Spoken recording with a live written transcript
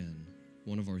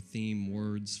One of our theme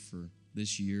words for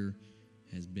this year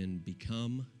has been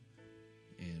become,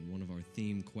 and one of our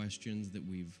theme questions that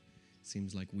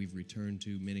seems like we've returned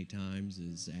to many times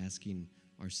is asking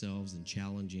ourselves and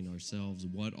challenging ourselves,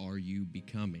 what are you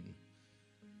becoming?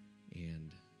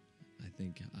 And I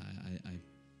think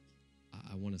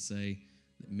I want to say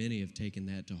that many have taken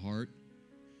that to heart,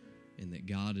 and that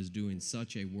God is doing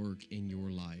such a work in your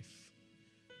life.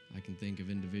 I can think of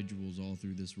individuals all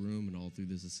through this room and all through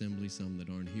this assembly, some that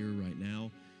aren't here right now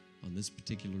on this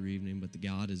particular evening, but that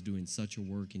God is doing such a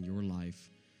work in your life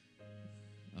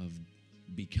of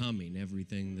becoming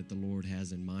everything that the Lord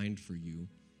has in mind for you.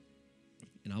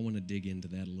 And I want to dig into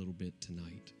that a little bit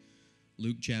tonight.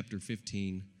 Luke chapter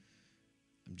 15,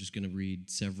 I'm just going to read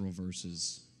several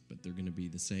verses, but they're going to be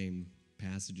the same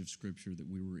passage of Scripture that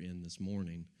we were in this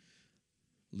morning.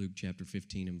 Luke chapter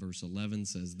 15 and verse 11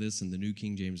 says this in the New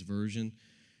King James Version.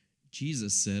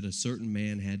 Jesus said, a certain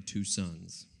man had 2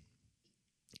 sons,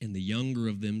 and the younger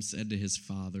of them said to his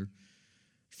father,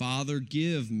 Father,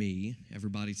 give me,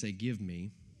 everybody say, give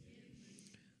me,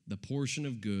 the portion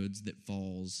of goods that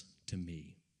falls to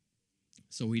me.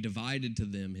 So he divided to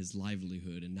them his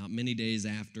livelihood, and not many days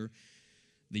after,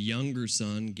 the younger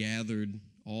son gathered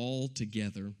all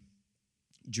together,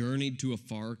 journeyed to a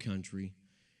far country,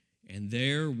 and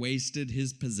there wasted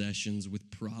his possessions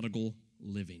with prodigal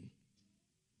living.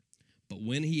 But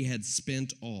when he had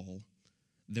spent all,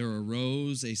 there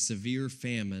arose a severe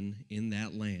famine in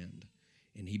that land,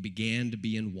 and he began to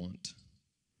be in want.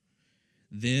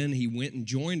 Then he went and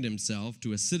joined himself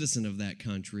to a citizen of that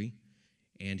country,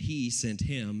 and he sent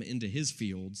him into his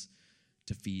fields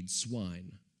to feed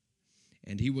swine.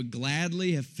 And he would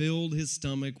gladly have filled his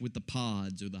stomach with the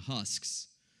pods or the husks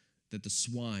that the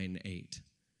swine ate.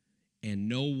 And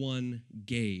no one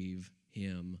gave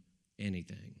him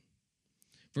anything.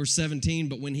 Verse 17,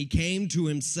 but when he came to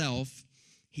himself,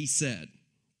 he said,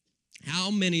 how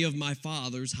many of my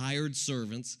father's hired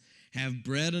servants have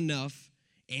bread enough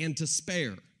and to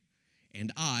spare,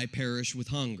 and I perish with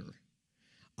hunger?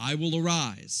 I will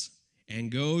arise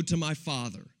and go to my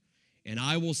father, and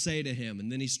I will say to him,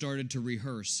 and then he started to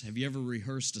rehearse. Have you ever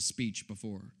rehearsed a speech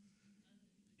before?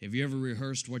 Have you ever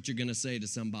rehearsed what you're going to say to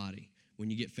somebody when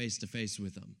you get face-to-face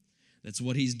with them? That's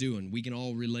what he's doing. We can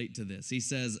all relate to this. He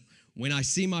says, when I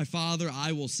see my father,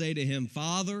 I will say to him,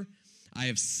 Father, I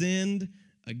have sinned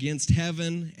against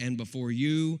heaven and before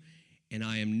you, and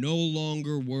I am no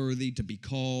longer worthy to be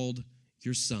called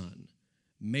your son.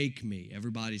 Make me,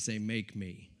 everybody say, make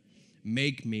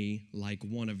me like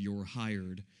one of your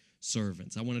hired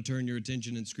servants. I want to turn your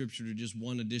attention in Scripture to just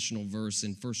one additional verse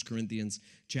in 1 Corinthians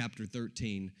chapter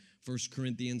 13. 1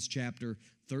 Corinthians chapter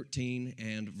 13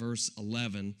 and verse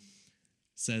 11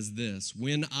 says this,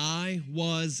 when I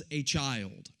was a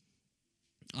child,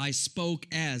 I spoke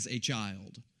as a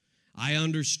child. I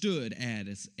understood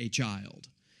as a child.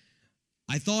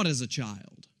 I thought as a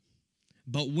child.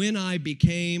 But when I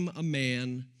became a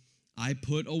man, I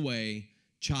put away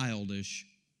childish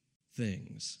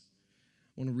things.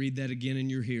 I want to read that again in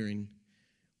your hearing.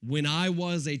 When I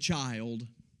was a child,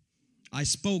 I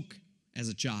spoke as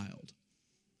a child.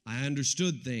 I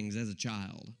understood things as a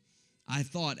child. I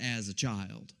thought as a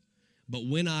child. But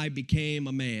when I became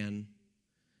a man,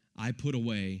 I put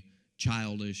away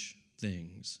childish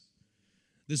things.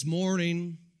 This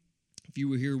morning, if you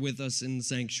were here with us in the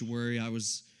sanctuary, I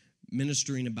was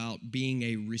ministering about being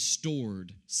a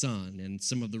restored son and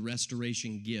some of the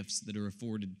restoration gifts that are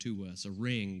afforded to us. A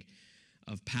ring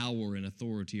of power and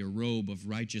authority, a robe of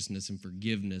righteousness and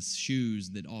forgiveness,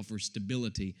 shoes that offer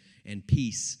stability and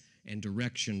peace and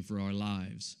direction for our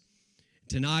lives.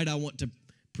 Tonight, I want to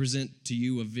present to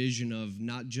you a vision of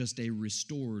not just a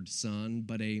restored son,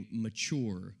 but a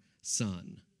mature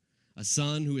son. A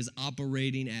son who is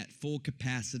operating at full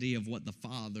capacity of what the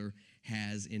Father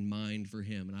has in mind for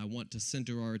him. And I want to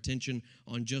center our attention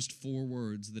on just 4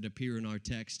 words that appear in our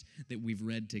text that we've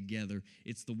read together.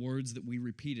 It's the words that we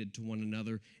repeated to one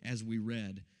another as we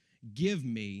read. Give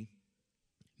me,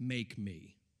 make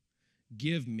me.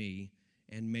 Give me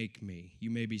and make me. You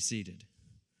may be seated.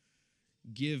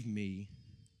 Give me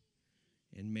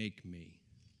and make me.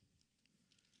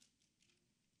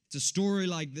 It's a story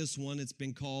like this one. It's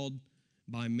been called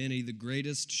by many the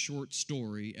greatest short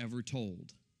story ever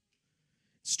told.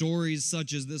 Stories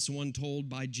such as this one told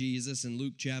by Jesus in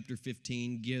Luke chapter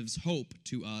 15 gives hope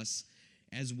to us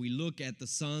as we look at the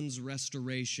Son's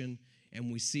restoration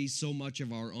and we see so much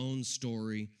of our own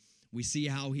story. We see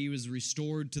how he was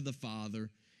restored to the Father.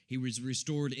 He was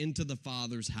restored into the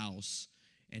Father's house,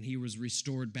 and he was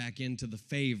restored back into the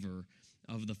favor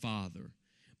of the Father.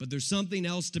 But there's something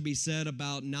else to be said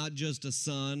about not just a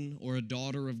son or a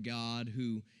daughter of God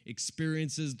who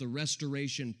experiences the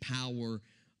restoration power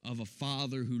of a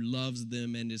father who loves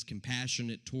them and is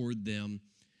compassionate toward them,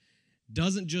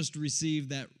 doesn't just receive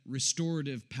that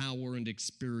restorative power and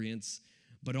experience,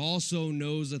 but also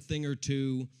knows a thing or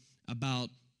two about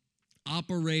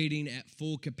operating at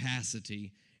full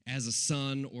capacity as a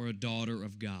son or a daughter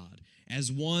of God,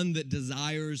 as one that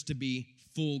desires to be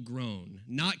full grown,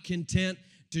 not content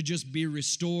to just be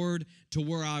restored to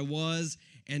where I was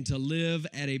and to live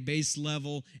at a base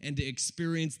level and to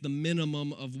experience the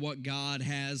minimum of what God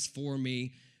has for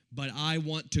me, but I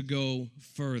want to go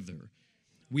further.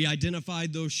 We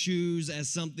identified those shoes as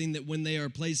something that when they are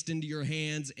placed into your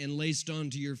hands and laced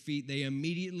onto your feet, they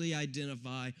immediately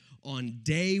identify on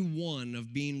day one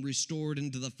of being restored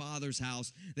into the Father's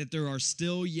house that there are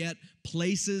still yet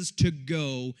places to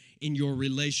go in your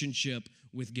relationship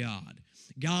with God.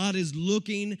 God is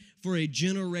looking for a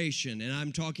generation, and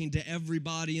I'm talking to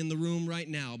everybody in the room right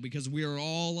now because we are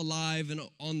all alive and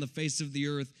on the face of the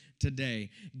earth today.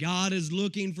 God is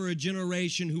looking for a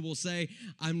generation who will say,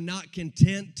 I'm not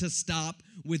content to stop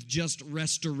with just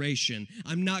restoration.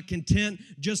 I'm not content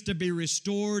just to be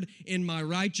restored in my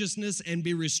righteousness and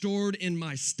be restored in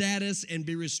my status and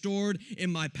be restored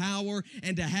in my power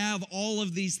and to have all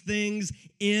of these things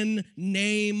in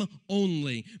name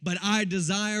only. But I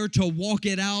desire to walk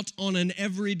it out on an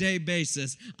everyday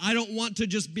basis. I don't want to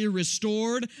just be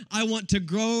restored. I want to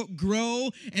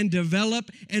grow and develop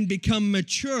and become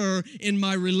mature in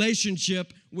my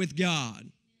relationship with God.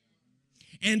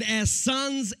 And as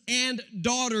sons and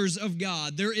daughters of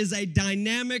God, there is a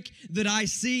dynamic that I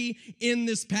see in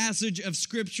this passage of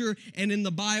Scripture and in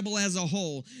the Bible as a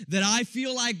whole that I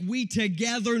feel like we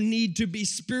together need to be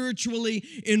spiritually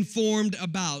informed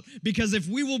about. Because if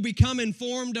we will become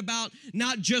informed about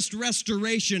not just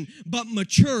restoration, but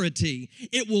maturity,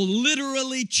 it will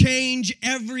literally change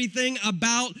everything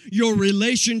about your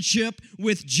relationship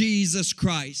with Jesus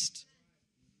Christ.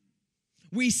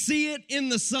 We see it in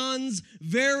the son's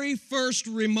very first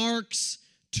remarks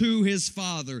to his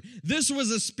father. This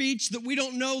was a speech that we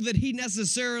don't know that he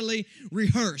necessarily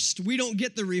rehearsed. We don't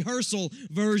get the rehearsal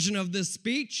version of this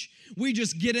speech. We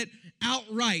just get it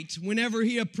outright whenever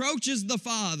he approaches the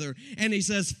father and he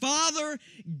says, Father,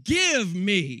 give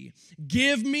me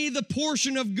the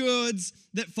portion of goods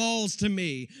that falls to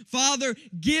me. Father,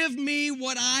 give me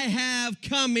what I have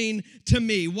coming to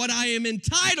me, what I am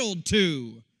entitled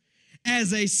to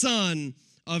as a son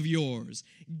of yours.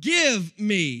 Give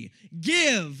me.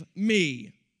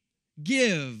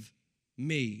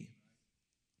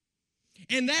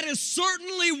 And that is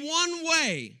certainly one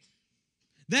way.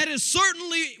 That is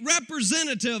certainly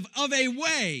representative of a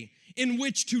way in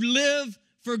which to live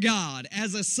for God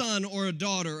as a son or a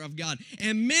daughter of God.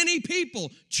 And many people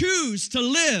choose to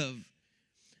live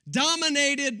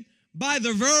dominated by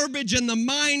the verbiage and the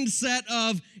mindset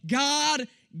of God,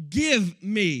 give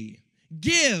me.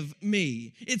 Give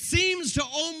me. It seems to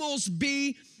almost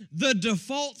be the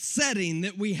default setting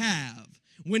that we have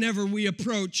whenever we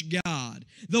approach God.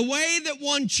 The way that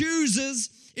one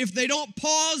chooses, if they don't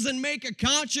pause and make a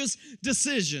conscious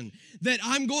decision that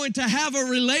I'm going to have a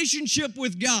relationship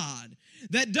with God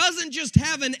that doesn't just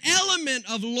have an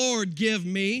element of Lord, give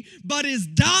me, but is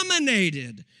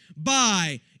dominated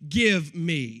by give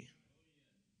me.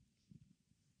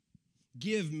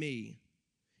 Give me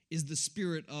is the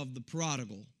spirit of the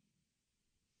prodigal.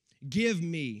 Give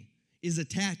me is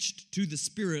attached to the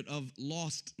spirit of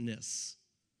lostness,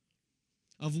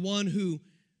 of one who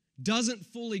doesn't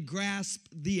fully grasp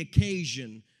the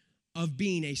occasion of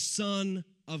being a son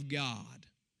of God.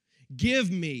 Give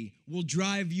me will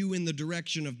drive you in the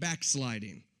direction of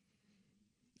backsliding.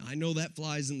 I know that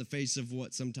flies in the face of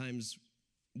what sometimes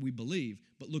we believe,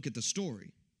 but look at the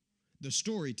story. The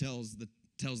story tells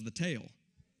the tale.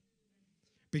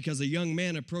 Because a young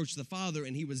man approached the father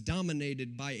and he was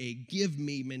dominated by a give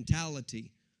me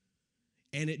mentality.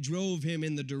 And it drove him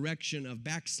in the direction of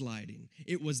backsliding.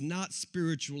 It was not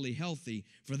spiritually healthy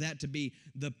for that to be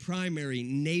the primary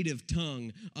native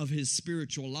tongue of his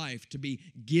spiritual life, to be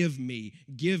give me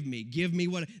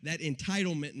what that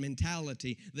entitlement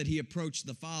mentality that he approached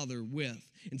the father with.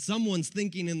 And someone's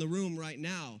thinking in the room right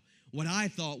now, what I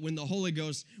thought when the Holy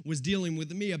Ghost was dealing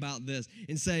with me about this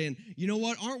and saying, you know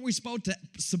what, aren't we supposed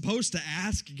to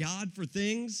ask God for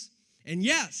things? And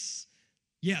yes,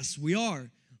 we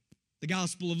are. The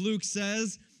Gospel of Luke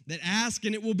says that ask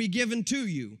and it will be given to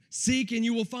you, seek and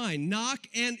you will find, knock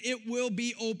and it will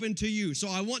be open to you. So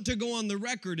I want to go on the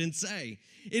record and say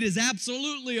it is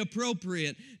absolutely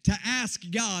appropriate to ask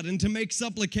God and to make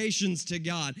supplications to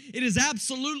God. It is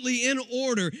absolutely in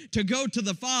order to go to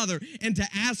the Father and to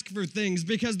ask for things,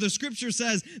 because the Scripture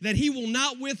says that He will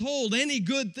not withhold any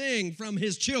good thing from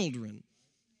His children.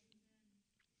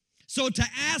 So to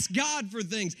ask God for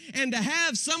things and to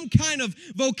have some kind of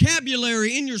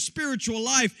vocabulary in your spiritual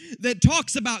life that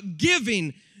talks about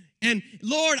giving and,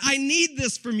 Lord, I need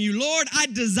this from you. Lord, I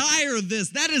desire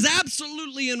this. That is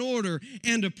absolutely in order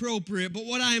and appropriate. But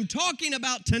what I am talking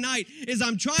about tonight is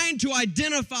I'm trying to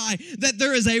identify that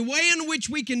there is a way in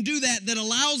which we can do that that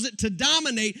allows it to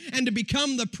dominate and to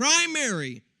become the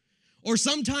primary or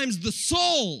sometimes the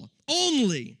sole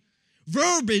only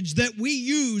verbiage that we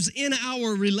use in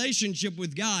our relationship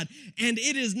with God. And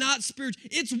it is not spiritual.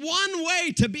 It's one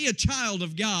way to be a child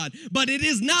of God, but it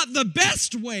is not the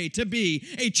best way to be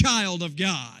a child of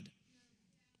God.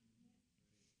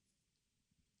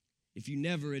 If you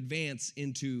never advance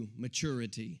into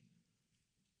maturity,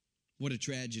 what a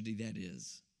tragedy that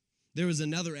is. There is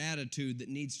another attitude that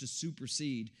needs to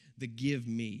supersede the give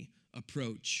me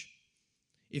approach.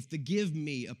 If the give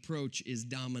me approach is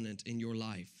dominant in your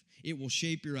life, it will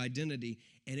shape your identity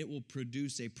and it will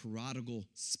produce a prodigal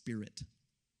spirit.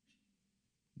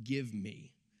 Give me,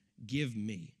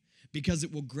 because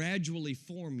it will gradually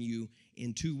form you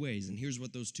in two ways. And here's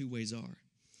what those two ways are.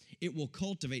 It will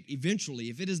cultivate, eventually,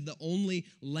 if it is the only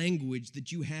language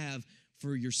that you have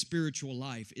for your spiritual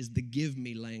life is the give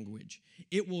me language,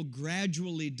 it will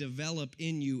gradually develop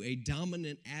in you a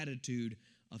dominant attitude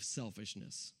of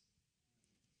selfishness.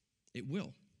 It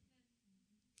will.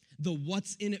 The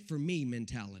what's in it for me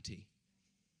mentality.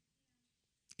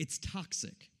 It's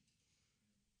toxic.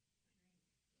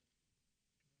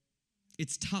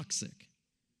 It's toxic.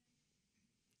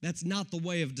 That's not the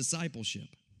way of discipleship.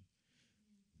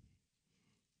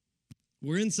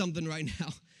 We're in something right now.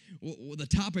 The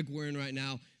topic we're in right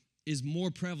now is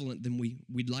more prevalent than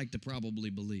we'd like to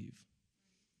probably believe.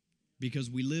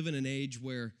 Because we live in an age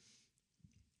where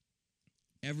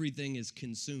everything is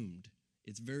consumed.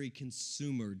 It's very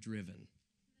consumer driven.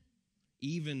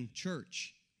 Even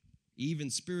church,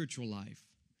 even spiritual life,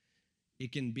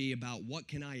 it can be about what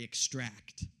can I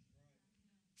extract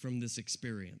from this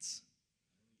experience.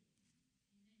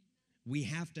 We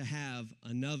have to have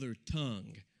another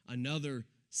tongue, another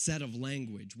set of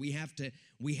language. We have to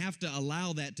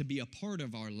allow that to be a part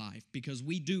of our life, because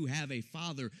we do have a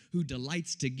Father who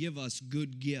delights to give us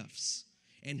good gifts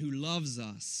and who loves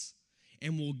us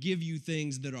and will give you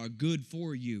things that are good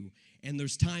for you. And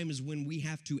there's times when we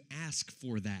have to ask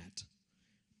for that.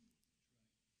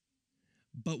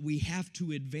 But we have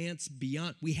to advance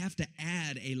beyond. We have to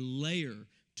add a layer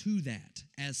to that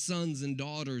as sons and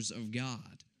daughters of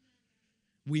God.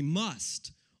 We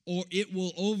must, or it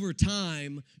will over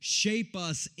time shape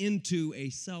us into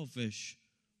a selfish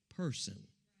person.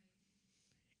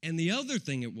 And the other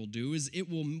thing it will do is it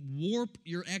will warp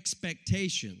your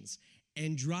expectations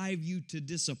and drive you to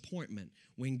disappointment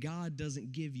when God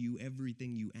doesn't give you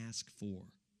everything you ask for.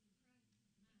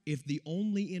 If the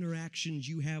only interactions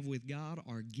you have with God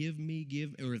are give me,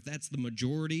 or if that's the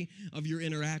majority of your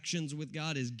interactions with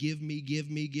God is give me,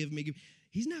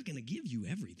 He's not going to give you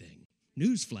everything.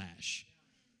 Newsflash.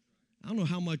 I don't know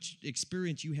how much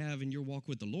experience you have in your walk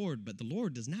with the Lord, but the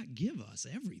Lord does not give us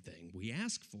everything we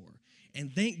ask for.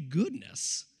 And thank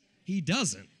goodness He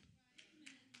doesn't.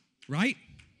 Right?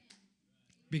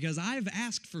 Because I've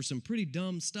asked for some pretty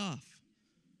dumb stuff.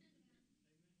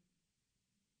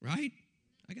 Right?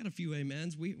 I got a few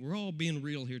amens. We're all being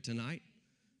real here tonight.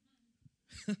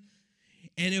 And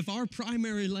if our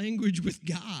primary language with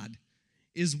God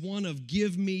is one of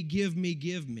give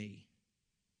me,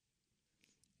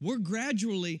 we're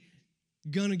gradually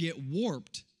going to get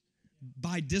warped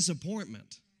by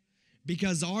disappointment,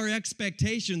 because our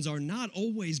expectations are not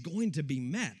always going to be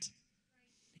met.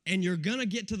 And you're going to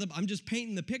get to I'm just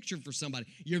painting the picture for somebody.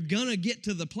 You're going to get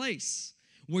to the place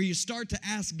where you start to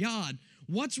ask God,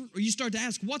 what's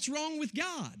wrong with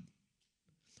God?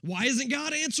 Why isn't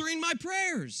God answering my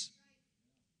prayers?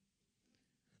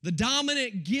 The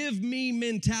dominant give me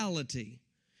mentality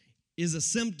is a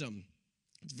symptom.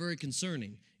 It's very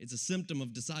concerning. It's a symptom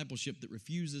of discipleship that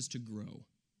refuses to grow,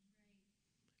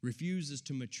 refuses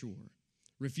to mature,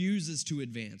 refuses to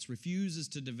advance, refuses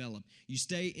to develop. You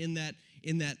stay in that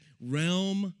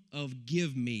realm of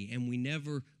give me, and we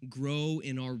never grow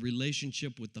in our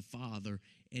relationship with the Father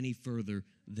any further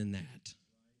than that.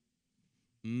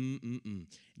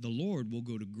 The Lord will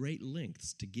go to great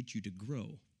lengths to get you to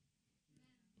grow.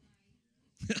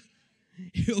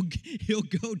 He'll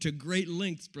go to great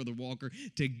lengths, Brother Walker,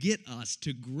 to get us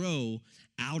to grow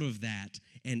out of that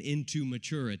and into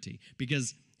maturity.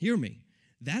 Because, hear me,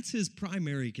 that's his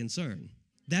primary concern.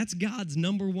 That's God's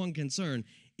number one concern,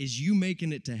 is you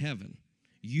making it to heaven.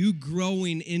 You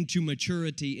growing into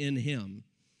maturity in him.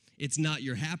 It's not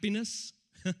your happiness.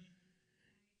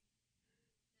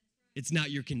 It's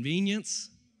not your convenience.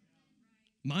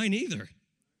 Mine either.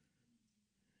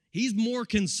 He's more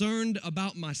concerned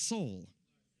about my soul,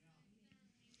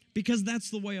 because that's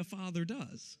the way a father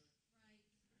does.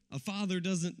 A father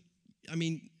doesn't,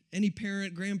 any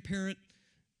parent, grandparent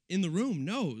in the room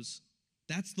knows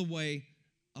that's the way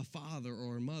a father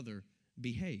or a mother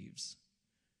behaves.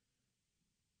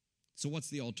 So what's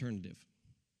the alternative?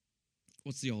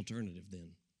 What's the alternative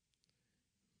then?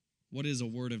 What is a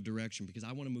word of direction? Because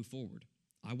I want to move forward.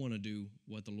 I want to do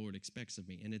what the Lord expects of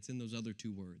me. And it's in those other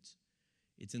two words.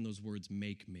 It's in those words,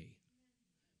 make me.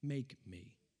 Make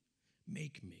me.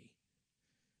 Make me.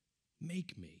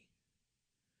 Make me.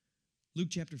 Luke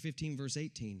chapter 15, verse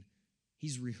 18,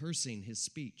 he's rehearsing his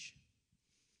speech.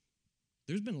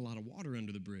 There's been a lot of water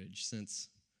under the bridge since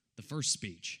the first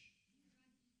speech.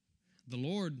 The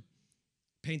Lord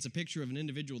paints a picture of an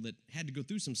individual that had to go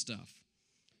through some stuff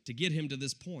to get him to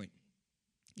this point.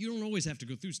 You don't always have to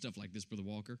go through stuff like this, Brother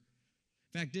Walker.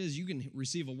 Fact is, you can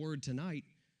receive a word tonight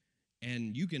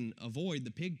and you can avoid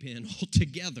the pig pen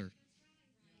altogether,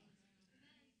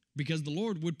 because the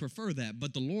Lord would prefer that,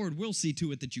 but the Lord will see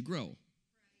to it that you grow.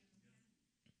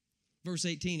 Verse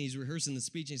 18, he's rehearsing the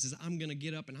speech, and he says, I'm going to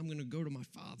get up and I'm going to go to my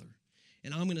Father.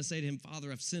 And I'm going to say to him,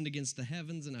 Father, I've sinned against the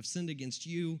heavens and I've sinned against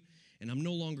you, and I'm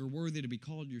no longer worthy to be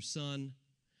called your son.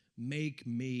 Make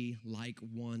me like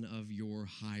one of your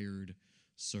hired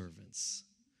servants.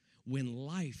 When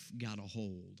life got a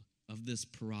hold of this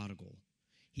prodigal,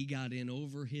 he got in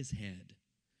over his head.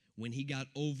 When he got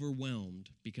overwhelmed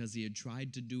because he had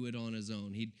tried to do it on his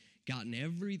own, he'd gotten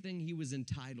everything he was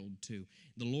entitled to.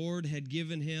 The Lord had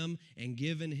given him and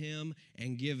given him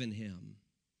and given him.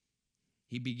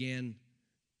 He began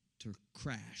to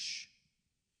crash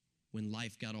when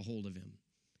life got a hold of him.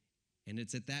 And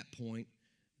it's at that point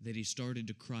that he started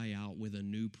to cry out with a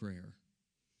new prayer.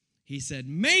 He said,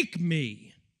 make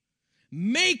me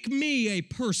a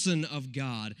person of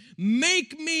God.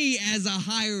 Make me as a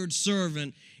hired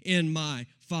servant in my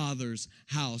Father's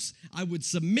house. I would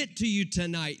submit to you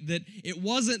tonight that it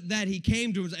wasn't that he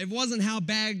came to him, it wasn't how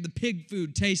bad the pig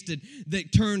food tasted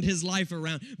that turned his life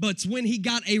around, but it's when he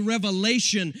got a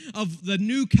revelation of the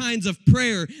new kinds of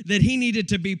prayer that he needed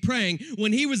to be praying,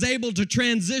 when he was able to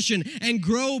transition and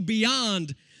grow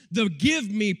beyond the give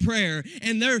me prayer,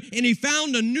 and he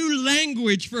found a new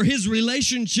language for his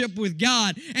relationship with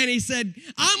God, and he said,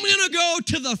 I'm going to go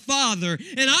to the Father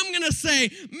and I'm going to say,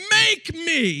 make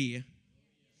me.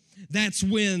 That's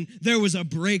when there was a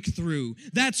breakthrough.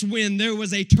 That's when there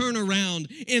was a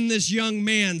turnaround in this young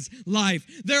man's life.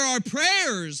 There are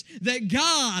prayers that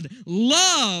God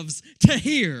loves to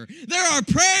hear. There are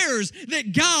prayers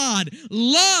that God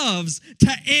loves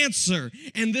to answer.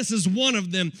 And this is one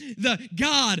of them. The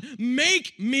God,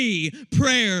 make me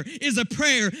prayer is a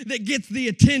prayer that gets the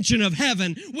attention of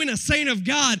heaven. When a saint of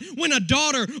God, when a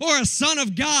daughter or a son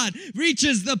of God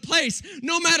reaches the place,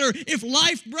 no matter if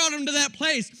life brought him to that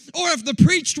place, or if the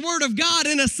preached word of God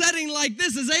in a setting like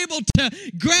this is able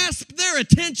to grasp their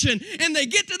attention, and they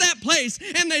get to that place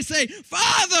and they say,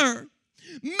 Father,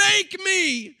 make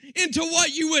me into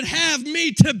what you would have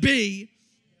me to be.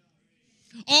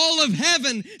 All of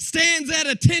heaven stands at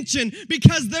attention,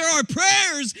 because there are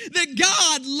prayers that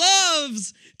God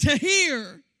loves to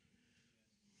hear.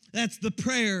 That's the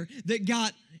prayer that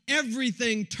got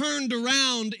everything turned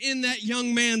around in that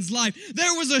young man's life.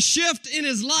 There was a shift in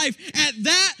his life. At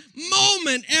that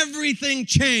moment, everything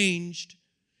changed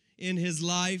in his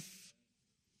life.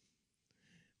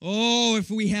 Oh, if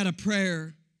we had a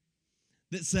prayer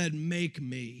that said, make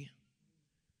me.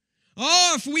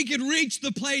 Oh, if we could reach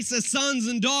the place as sons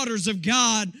and daughters of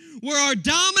God where our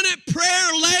dominant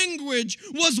prayer language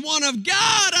was one of,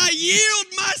 God, I yield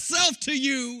myself to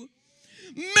you.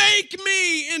 Make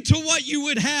me into what you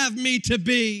would have me to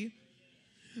be.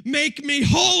 Make me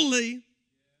holy.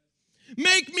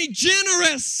 Make me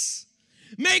generous.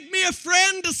 Make me a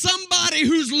friend to somebody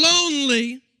who's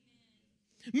lonely.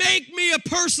 Make me a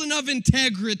person of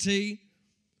integrity.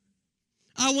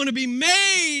 I want to be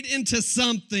made into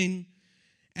something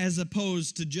as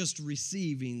opposed to just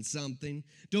receiving something.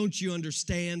 Don't you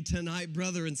understand tonight,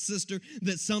 brother and sister,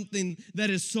 that something that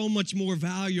is so much more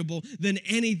valuable than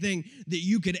anything that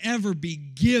you could ever be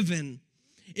given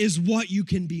is what you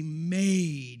can be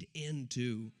made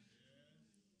into?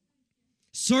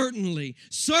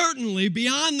 certainly,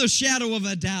 beyond the shadow of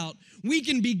a doubt, we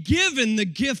can be given the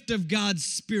gift of God's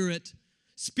Spirit,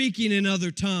 speaking in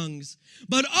other tongues.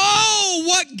 But oh,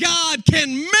 what God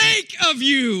can make of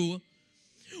you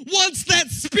once that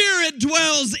Spirit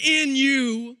dwells in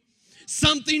you.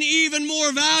 Something even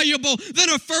more valuable than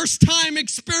a first-time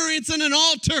experience in an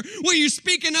altar where you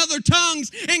speak in other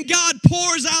tongues and God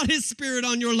pours out His Spirit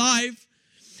on your life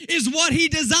is what He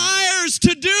desires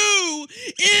to do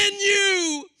in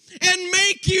you and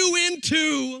make you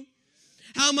into.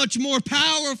 How much more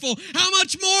powerful, how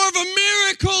much more of a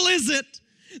miracle is it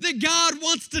that God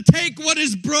wants to take what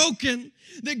is broken,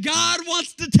 that God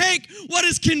wants to take what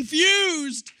is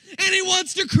confused, and He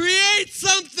wants to create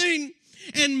something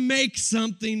and make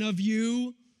something of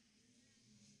you.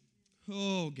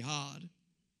 Oh, God.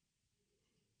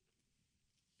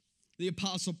 The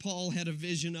Apostle Paul had a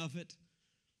vision of it.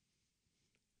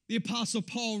 The Apostle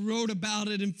Paul wrote about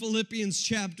it in Philippians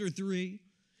chapter 3.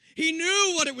 He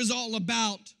knew what it was all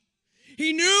about.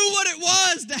 He knew what it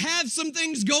was to have some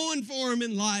things going for him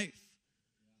in life.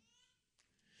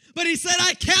 But he said,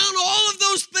 I count all of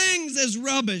those things as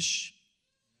rubbish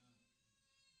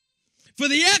for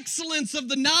the excellence of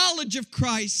the knowledge of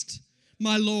Christ,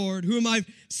 my Lord, whom I've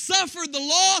suffered the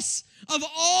loss of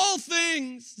all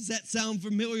things. Does that sound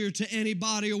familiar to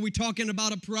anybody? Are we talking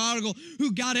about a prodigal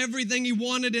who got everything he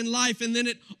wanted in life and then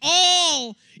it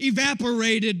all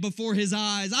evaporated before his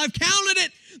eyes? I've counted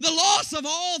it the loss of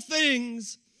all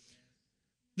things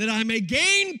that I may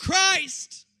gain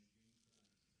Christ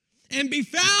and be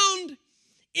found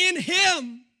in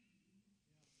Him,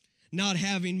 not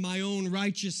having my own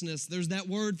righteousness. There's that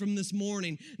word from this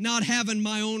morning, not having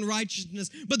my own righteousness,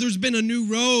 but there's been a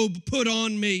new robe put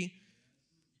on me,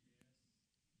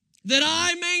 that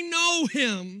I may know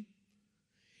Him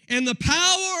and the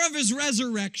power of His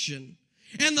resurrection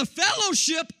and the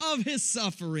fellowship of His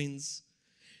sufferings.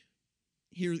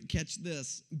 Here, catch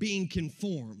this, being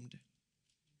conformed,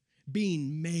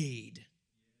 being made,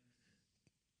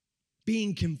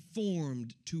 being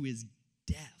conformed to His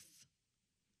death,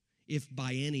 if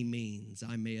by any means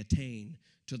I may attain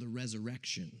to the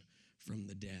resurrection from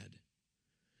the dead.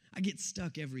 I get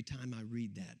stuck every time I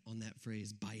read that on that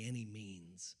phrase, by any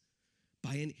means.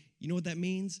 You know what that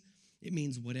means? It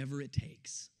means whatever it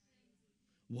takes.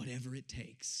 Whatever it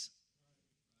takes.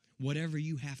 Whatever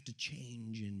you have to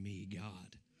change in me,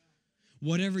 God.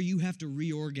 Whatever you have to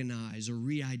reorganize or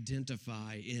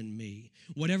re-identify in me.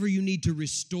 Whatever you need to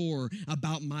restore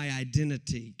about my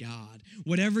identity, God.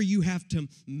 Whatever you have to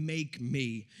make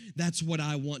me, that's what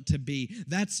I want to be.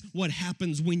 That's what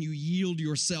happens when you yield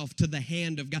yourself to the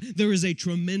hand of God. There is a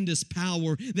tremendous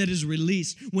power that is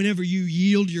released whenever you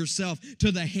yield yourself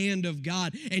to the hand of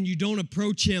God and you don't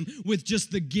approach Him with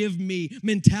just the give me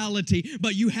mentality,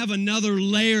 but you have another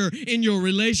layer in your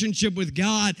relationship with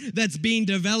God that's being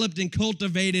developed and cultivated,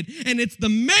 and it's the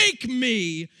make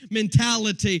me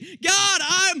mentality. God,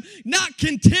 I'm not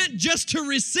content just to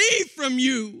receive from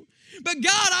you, but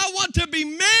God, I want to be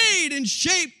made and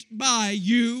shaped by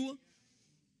you.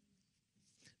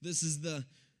 This is the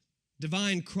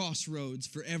divine crossroads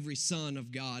for every son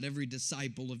of God, every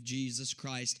disciple of Jesus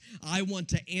Christ. I want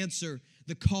to answer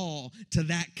the call to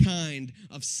that kind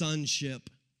of sonship.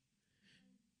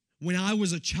 When I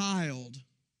was a child,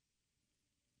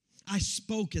 I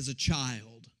spoke as a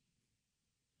child.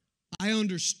 I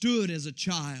understood as a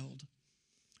child.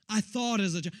 I thought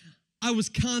as a child. I was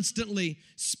constantly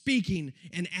speaking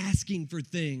and asking for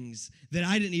things that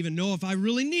I didn't even know if I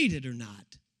really needed or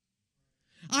not.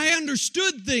 I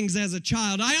understood things as a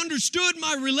child. I understood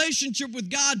my relationship with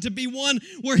God to be one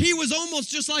where He was almost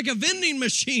just like a vending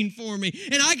machine for me,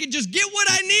 and I could just get what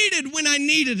I needed when I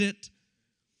needed it.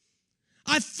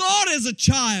 I thought as a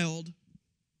child.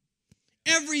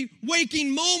 Every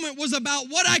waking moment was about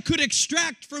what I could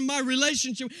extract from my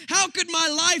relationship. How could my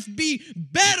life be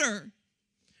better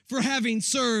for having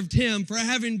served Him, for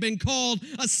having been called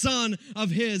a son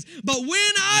of His? But when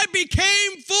I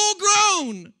became full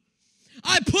grown,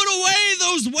 I put away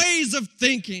those ways of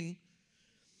thinking,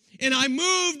 and I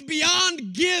moved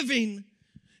beyond giving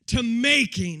to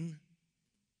making.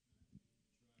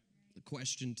 The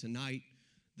question tonight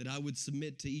that I would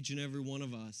submit to each and every one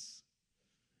of us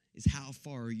is, how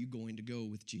far are you going to go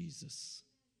with Jesus?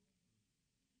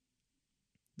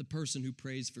 The person who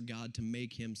prays for God to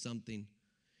make him something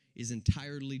is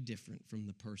entirely different from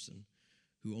the person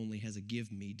who only has a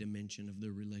give me dimension of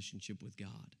their relationship with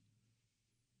God.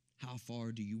 How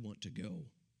far do you want to go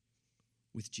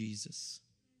with Jesus?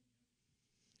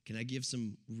 Can I give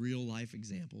some real life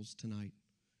examples tonight?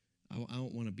 I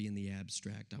don't want to be in the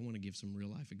abstract. I want to give some real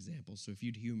life examples. So if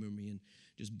you'd humor me and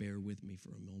just bear with me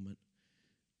for a moment.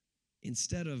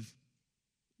 instead of,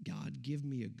 God, give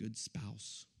me a good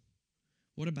spouse,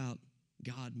 what about,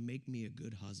 God, make me a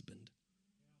good husband?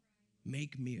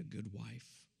 Make me a good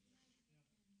wife?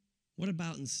 What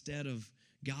about instead of,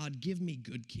 God, give me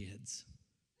good kids?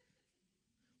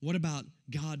 What about,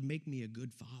 God, make me a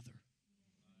good father?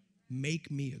 Make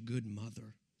me a good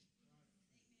mother?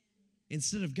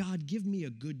 Instead of, God, give me a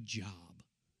good job.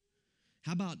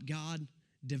 How about, God,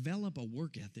 develop a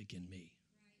work ethic in me?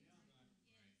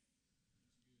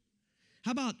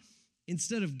 How about,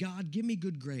 instead of, God, give me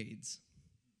good grades?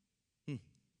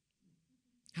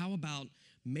 How about,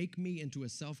 make me into a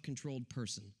self-controlled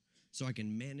person so I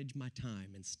can manage my time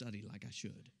and study like I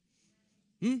should?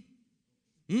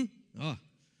 Oh,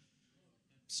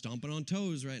 stomping on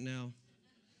toes right now.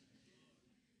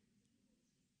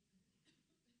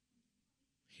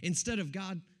 Instead of,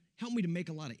 God, help me to make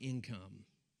a lot of income.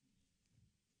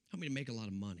 Help me to make a lot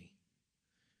of money.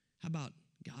 How about,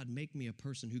 God, make me a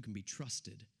person who can be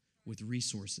trusted with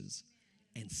resources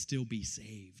and still be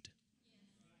saved?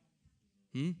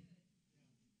 Let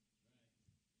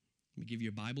me give you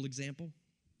a Bible example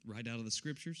right out of the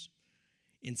scriptures.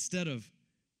 Instead of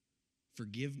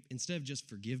just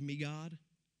forgive me, God,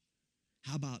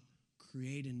 how about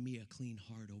create in me a clean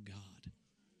heart, oh God?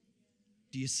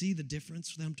 Do you see the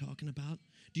difference that I'm talking about?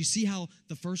 Do you see how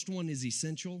the first one is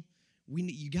essential?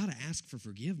 You got to ask for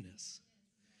forgiveness.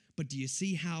 But do you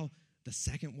see how the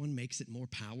second one makes it more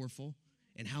powerful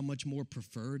and how much more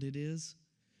preferred it is?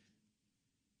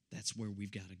 That's where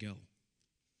we've got to go.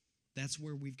 That's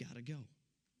where we've got to go.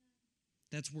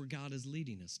 That's where God is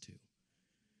leading us to.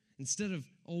 Instead of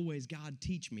always, God,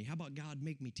 teach me, how about, God,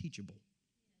 make me teachable?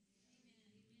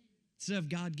 Instead of,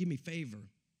 God, give me favor,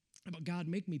 how about, God,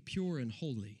 make me pure and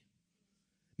holy?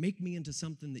 Make me into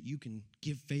something that you can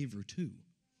give favor to.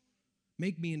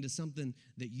 Make me into something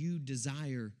that you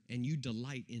desire and you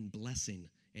delight in blessing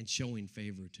and showing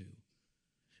favor to.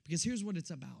 Because here's what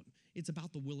it's about. It's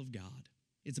about the will of God.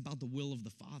 It's about the will of the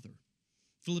Father.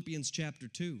 Philippians chapter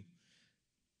 2,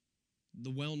 the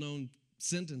well-known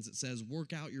sentence that says,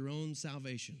 work out your own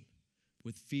salvation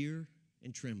with fear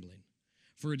and trembling.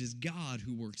 For it is God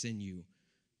who works in you,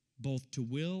 both to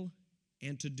will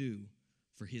and to do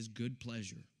for his good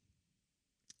pleasure.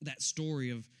 That story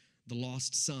of the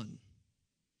lost son.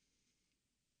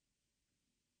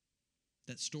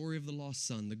 That story of the lost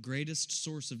son, the greatest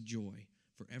source of joy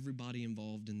for everybody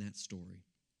involved in that story,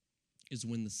 is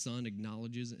when the son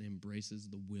acknowledges and embraces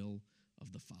the will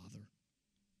of the Father.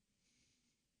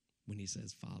 When he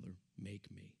says, Father,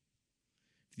 make me.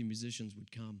 If the musicians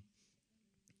would come,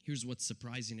 here's what's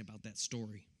surprising about that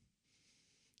story.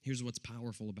 Here's what's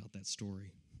powerful about that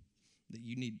story that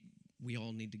we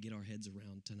all need to get our heads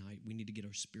around tonight. We need to get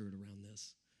our spirit around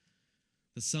this.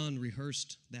 The son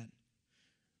rehearsed that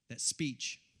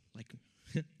speech like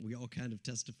we all kind of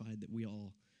testified that we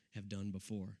all have done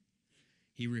before.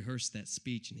 He rehearsed that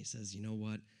speech and he says, you know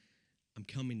what? I'm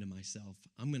coming to myself.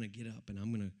 I'm going to get up and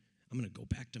I'm going to go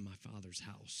back to my father's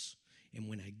house. And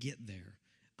when I get there,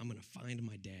 I'm going to find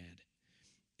my dad.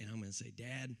 And I'm going to say,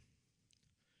 Dad,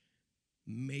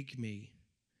 make me.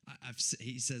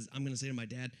 He says, I'm going to say to my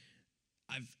dad,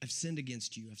 I've sinned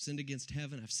against you. I've sinned against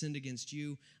heaven. I've sinned against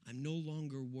you. I'm no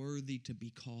longer worthy to be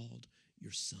called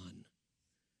your son.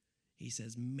 He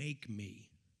says, make me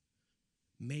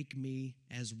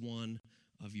as one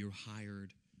of your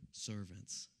hired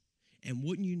servants. And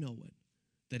wouldn't you know it,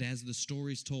 that as the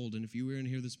story's told, and if you were in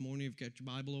here this morning, if you've got your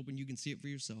Bible open, you can see it for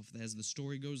yourself, that as the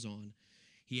story goes on,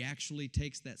 he actually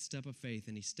takes that step of faith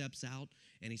and he steps out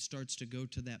and he starts to go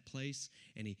to that place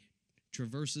and he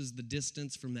traverses the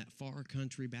distance from that far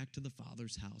country back to the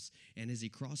Father's house. And as he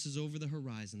crosses over the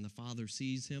horizon, the Father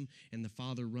sees him and the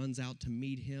Father runs out to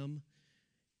meet him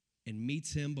and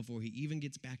meets him before he even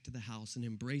gets back to the house and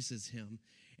embraces him.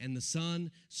 And the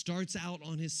son starts out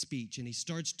on his speech and he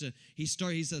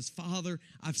says, Father,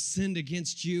 I've sinned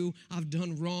against you. I've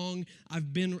done wrong.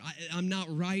 I'm not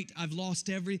right. I've lost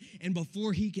everything. And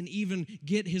before he can even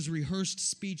get his rehearsed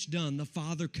speech done, the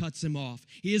father cuts him off.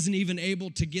 He isn't even able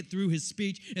to get through his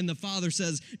speech. And the father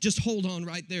says, just hold on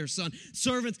right there, son.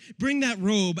 Servants, bring that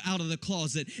robe out of the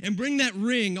closet and bring that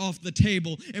ring off the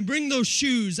table and bring those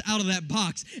shoes out of that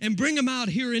box and bring them out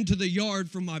here into the yard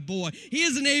for my boy. He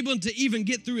isn't able to even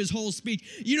get through his whole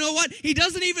speech. You know what? He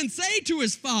doesn't even say to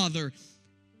his father,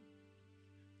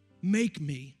 make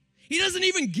me. He doesn't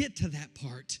even get to that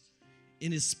part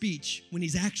in his speech when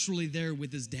he's actually there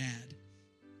with his dad.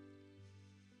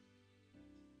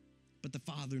 But the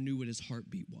father knew what his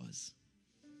heartbeat was.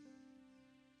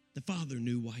 The father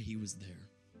knew why he was there.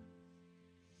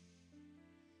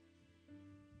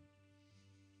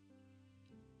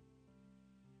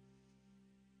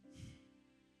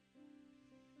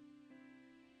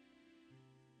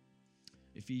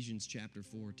 Ephesians chapter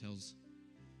 4 tells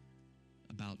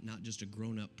about not just a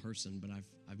grown-up person, but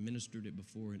I've ministered it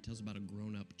before. It tells about a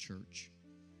grown-up church.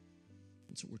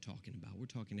 That's what we're talking about. We're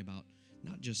talking about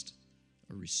not just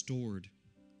a restored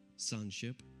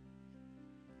sonship,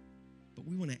 but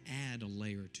we want to add a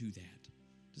layer to that.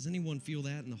 Does anyone feel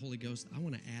that in the Holy Ghost? I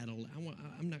want to add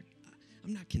I'm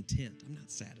not content. I'm not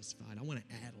satisfied. I want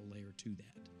to add a layer to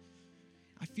that.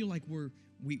 I feel like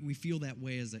we feel that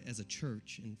way as a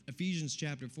church. In Ephesians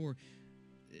chapter 4,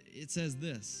 it says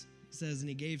this. It says, and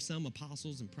he gave some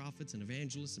apostles and prophets and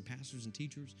evangelists and pastors and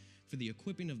teachers for the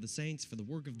equipping of the saints, for the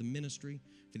work of the ministry,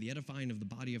 for the edifying of the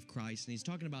body of Christ. And he's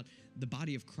talking about the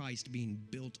body of Christ being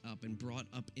built up and brought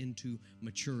up into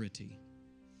maturity,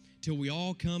 till we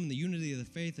all come in the unity of the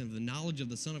faith and the knowledge of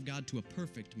the Son of God to a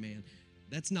perfect man.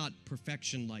 That's not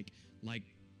perfection like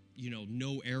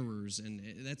no errors, and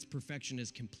that's perfection as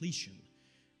completion.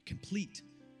 Complete,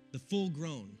 the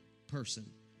full-grown person.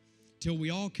 Till we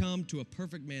all come to a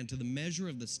perfect man, to the measure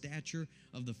of the stature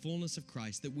of the fullness of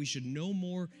Christ, that we should no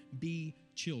more be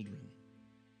children,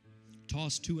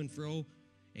 tossed to and fro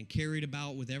and carried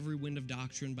about with every wind of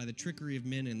doctrine by the trickery of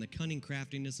men and the cunning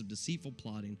craftiness of deceitful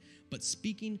plotting, but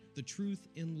speaking the truth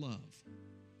in love,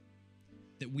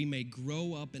 that we may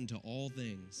grow up into all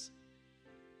things,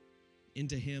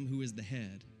 into him who is the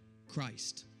head,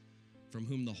 Christ, from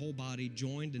whom the whole body,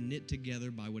 joined and knit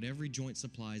together by what every joint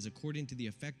supplies, according to the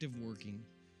effective working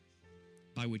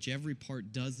by which every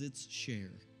part does its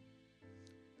share,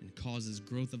 and causes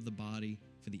growth of the body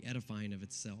for the edifying of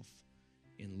itself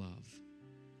in love.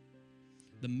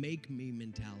 The make me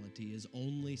mentality is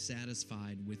only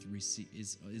satisfied with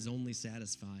is only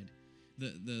satisfied.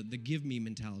 The give me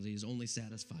mentality is only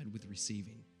satisfied with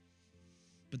receiving.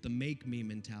 But the make me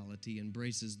mentality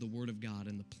embraces the Word of God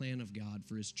and the plan of God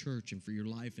for His church and for your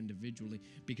life individually,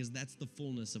 because that's the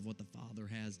fullness of what the Father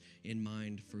has in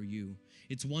mind for you.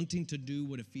 It's wanting to do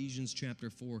what Ephesians chapter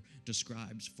 4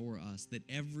 describes for us, that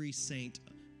every saint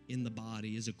in the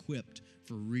body is equipped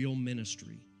for real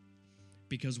ministry,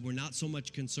 because we're not so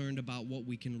much concerned about what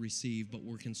we can receive, but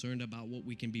we're concerned about what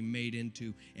we can be made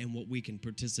into and what we can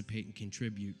participate and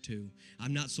contribute to.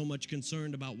 I'm not so much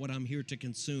concerned about what I'm here to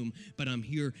consume, but I'm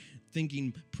here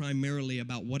thinking primarily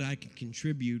about what I can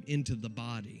contribute into the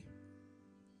body.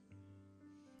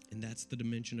 And that's the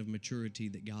dimension of maturity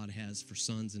that God has for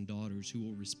sons and daughters who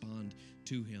will respond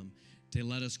to Him, to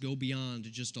let us go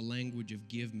beyond just a language of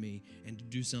give me and to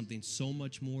do something so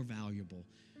much more valuable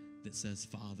that says,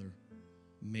 Father,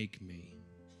 make me.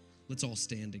 Let's all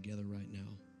stand together right now.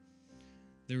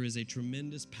 There is a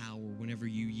tremendous power whenever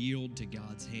you yield to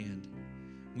God's hand.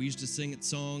 We used to sing a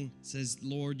song that says,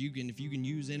 Lord, if you can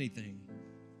use anything,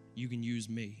 you can use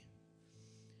me.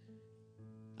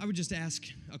 I would just ask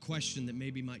a question that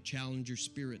maybe might challenge your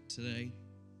spirit today.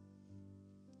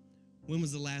 When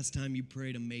was the last time you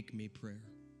prayed a make me prayer?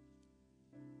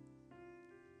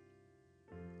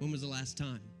 When was the last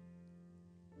time?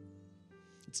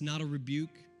 It's not a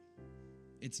rebuke.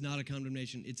 It's not a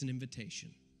condemnation. It's an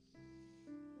invitation.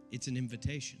 It's an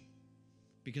invitation.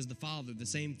 Because the Father, the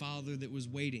same Father that was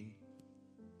waiting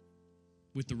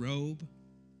with the robe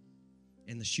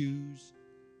and the shoes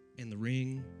and the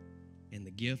ring and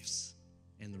the gifts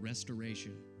and the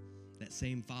restoration, that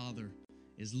same Father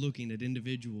is looking at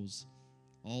individuals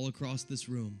all across this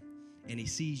room, and He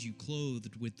sees you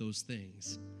clothed with those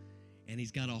things, and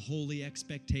He's got a holy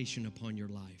expectation upon your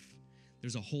life.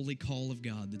 There's a holy call of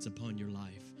God that's upon your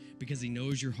life because He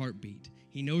knows your heartbeat.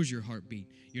 He knows your heartbeat.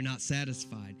 You're not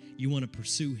satisfied. You want to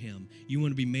pursue Him. You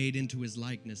want to be made into His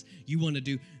likeness. You want to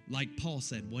do, like Paul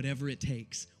said, whatever it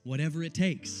takes, whatever it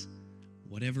takes,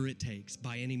 whatever it takes,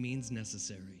 by any means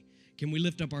necessary. Can we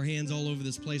lift up our hands all over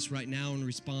this place right now and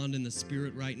respond in the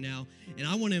Spirit right now? And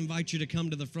I want to invite you to come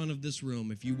to the front of this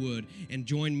room, if you would, and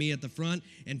join me at the front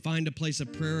and find a place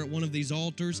of prayer at one of these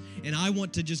altars. And I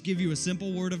want to just give you a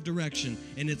simple word of direction,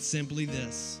 and it's simply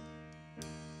this.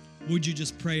 Would you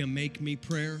just pray a make me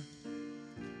prayer?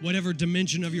 Whatever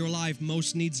dimension of your life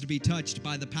most needs to be touched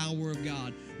by the power of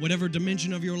God, whatever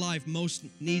dimension of your life most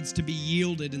needs to be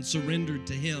yielded and surrendered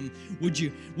to Him, would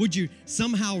you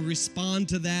somehow respond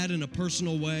to that in a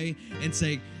personal way and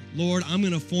say, Lord, I'm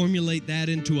going to formulate that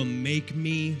into a make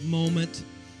me moment,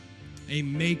 a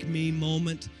make me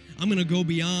moment. I'm going to go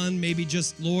beyond maybe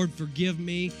just, Lord, forgive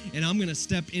me, and I'm going to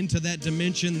step into that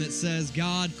dimension that says,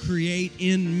 God, create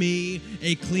in me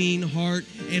a clean heart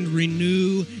and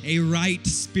renew a right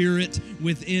spirit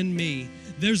within me.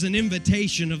 There's an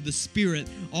invitation of the Spirit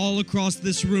all across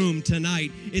this room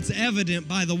tonight. It's evident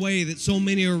by the way that so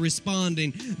many are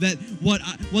responding that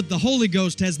what the Holy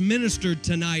Ghost has ministered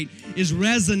tonight is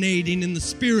resonating in the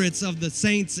spirits of the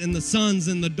saints and the sons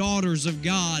and the daughters of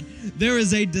God. There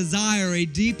is a desire, a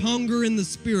deep hunger in the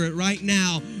Spirit right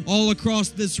now all across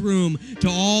this room to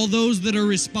all those that are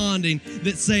responding,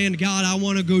 that saying, God, I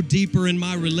want to go deeper in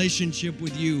my relationship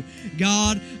with you.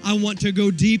 God, I want to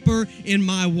go deeper in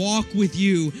my walk with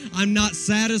you. I'm not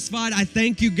satisfied. I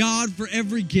thank you, God, for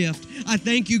every gift. I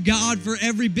thank you, God, for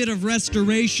every bit of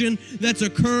restoration that's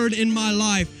occurred in my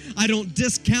life. I don't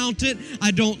discount it.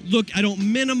 I don't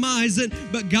minimize it.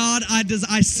 But God,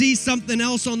 I see something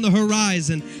else on the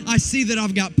horizon. I see that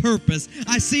I've got purpose.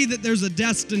 I see that there's a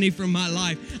destiny for my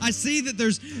life. I see that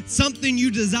there's something you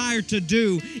desire to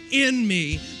do in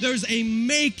me. There's a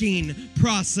making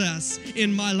process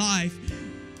in my life.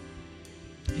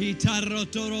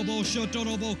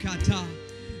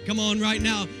 Come on, right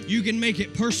now, you can make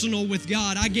it personal with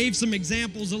God. I gave some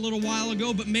examples a little while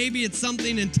ago, but maybe it's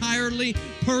something entirely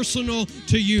personal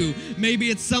to you.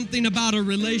 Maybe it's something about a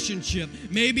relationship.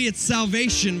 Maybe it's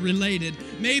salvation related.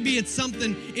 Maybe it's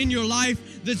something in your life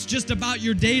that's just about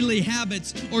your daily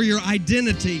habits or your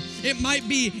identity. It might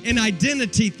be an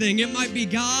identity thing. It might be,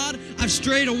 God, I've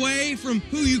strayed away from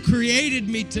who you created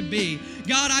me to be.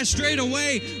 God, I strayed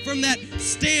away from that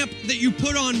stamp that you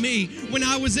put on me when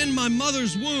I was in my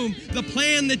mother's womb, the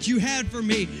plan that you had for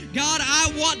me. God,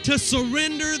 I want to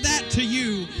surrender that to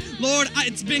you. Lord,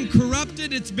 it's been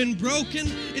corrupted, it's been broken,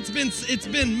 it's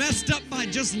been messed up by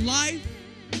just life.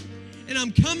 And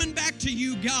I'm coming back to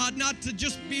you, God, not to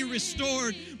just be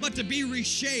restored, but to be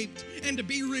reshaped and to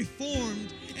be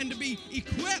reformed and to be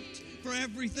equipped for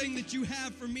everything that you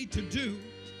have for me to do.